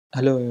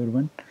Hello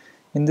everyone.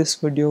 In this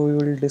video we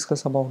will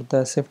discuss about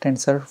the SIFT and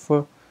SIRF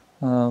for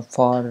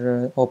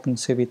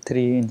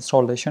opencv-3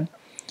 installation.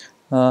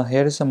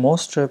 Here is the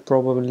most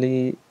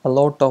probably a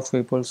lot of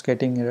people's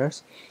getting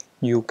errors.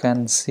 You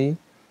can see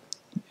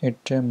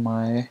it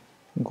my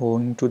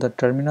going to the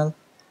terminal.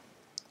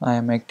 I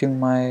am active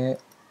my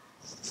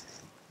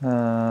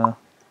uh,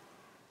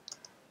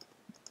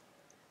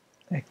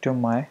 active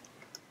my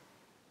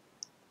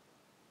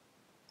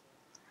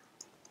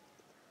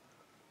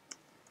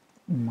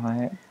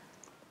my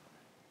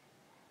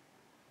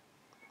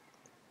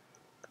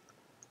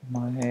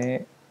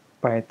my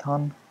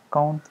Python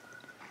account.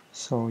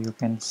 So you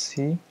can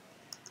see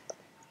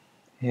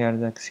here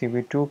the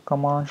cv2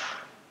 command,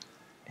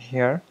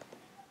 here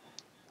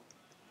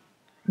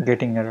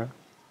getting error.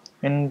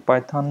 In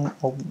Python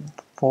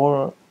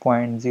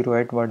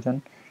 4.08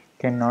 version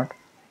cannot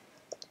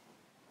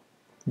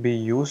be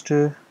used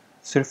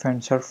SIRF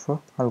and SIRF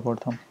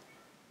algorithm.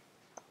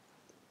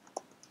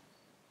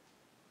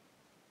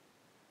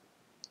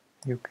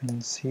 You can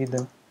see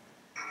the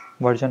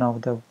version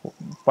of the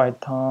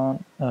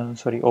Python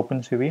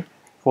opencv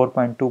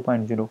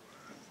 4.2.0.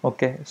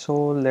 Okay,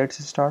 so let's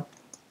start.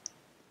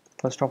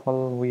 First of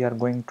all, we are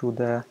going to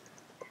the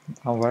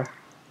our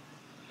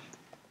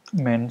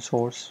main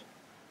source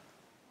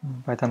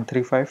Python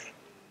 3.5.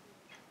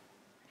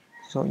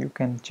 So you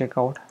can check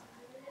out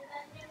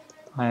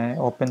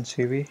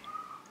opencv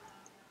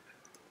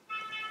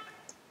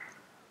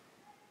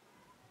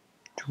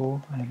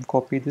 2 and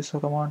copy this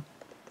command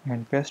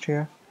and paste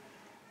here.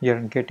 You're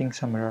getting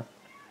some error.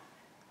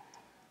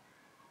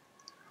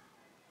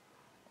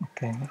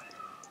 Okay,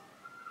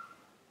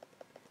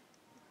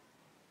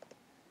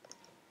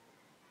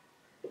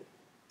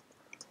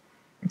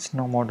 it's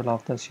no model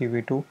of the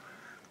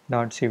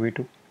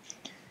cv2.cv2.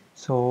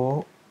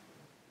 So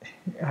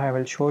I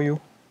will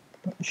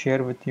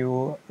share with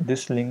you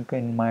this link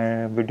in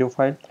my video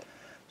file.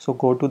 So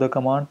go to the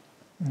command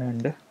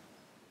and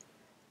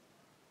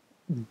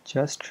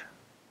just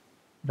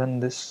run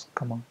this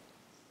command.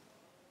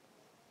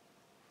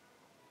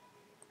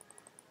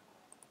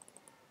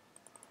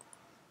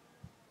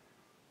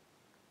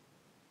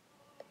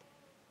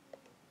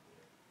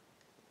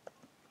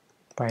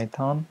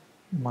 Python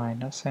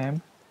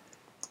 -m,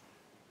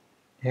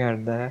 here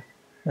the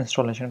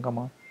installation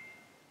command.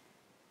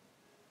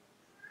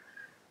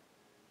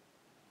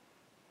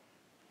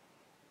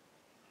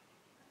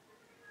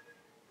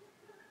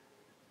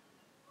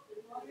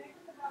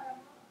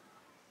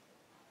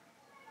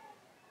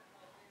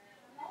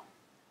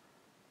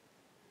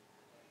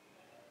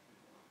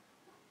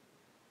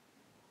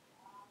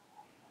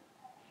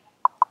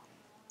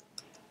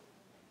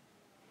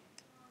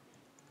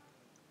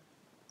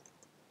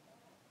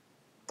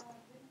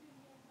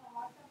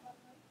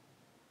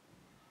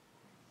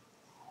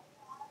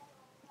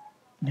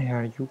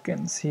 Here you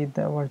can see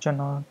the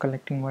version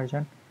collecting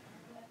version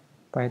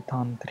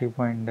Python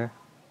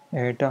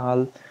 3.8.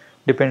 All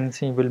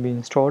dependency will be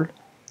installed,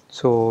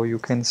 so you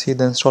can see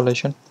the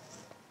installation.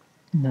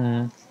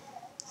 Then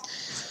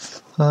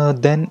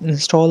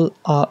install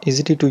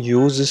easily to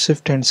use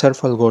SIFT and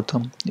SIRF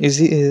algorithm.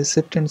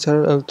 SIFT and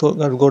SIRF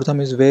algorithm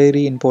is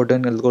very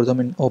important algorithm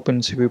in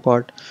opencv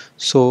part.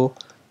 So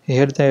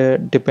here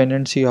the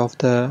dependency of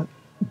the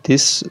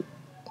this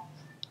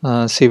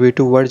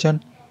cv2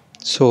 version.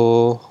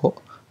 So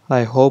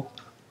I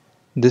hope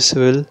this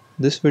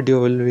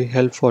video will be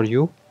help for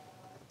you,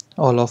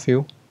 all of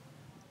you.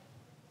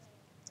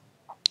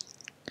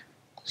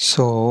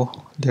 So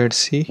let's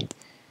see.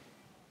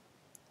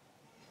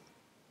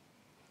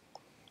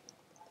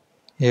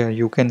 Here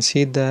you can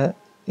see the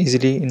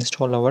easily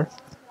install our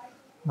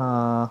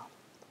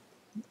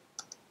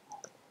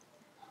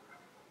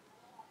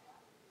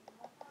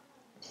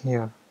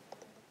here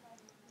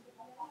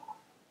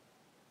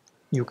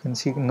you can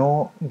see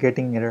no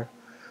getting error.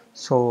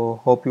 So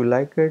hope you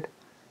like it.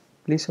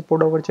 Please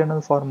support our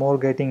channel for more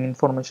getting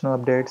informational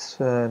updates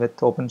with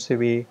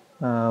opencv.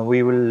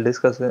 We will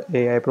discuss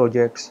AI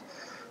projects,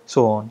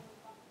 so on.